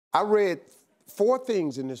I read 4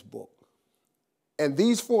 things in this book, and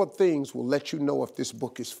these 4 things will let you know if this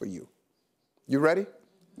book is for you. You ready?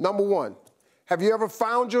 Number 1, have you ever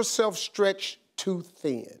found yourself stretched too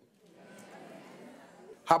thin?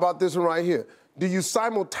 How about this one right here? Do you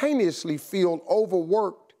simultaneously feel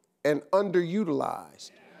overworked and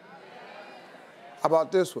underutilized? How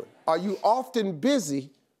about this one? Are you often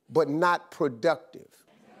busy but not productive?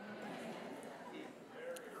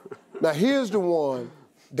 Now here's the one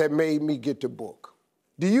that made me get the book.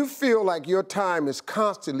 Do you feel like your time is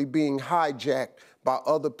constantly being hijacked by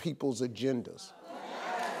other people's agendas?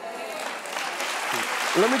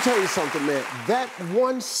 Let me tell you something, man. That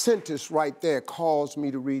one sentence right there caused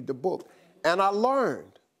me to read the book. And I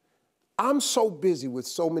learned, I'm so busy with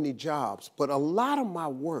so many jobs, but a lot of my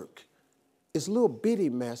work is a little bitty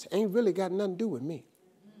mess, ain't really got nothing to do with me.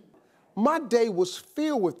 My day was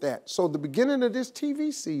filled with that. So the beginning of this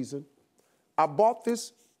TV season, I bought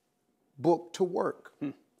this book to work.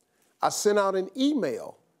 I sent out an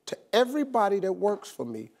email to everybody that works for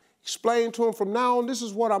me, explain to them from now on, this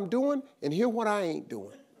is what I'm doing, and here's what I ain't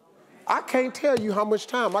doing. I can't tell you how much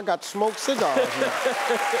time I got to smoke cigars now.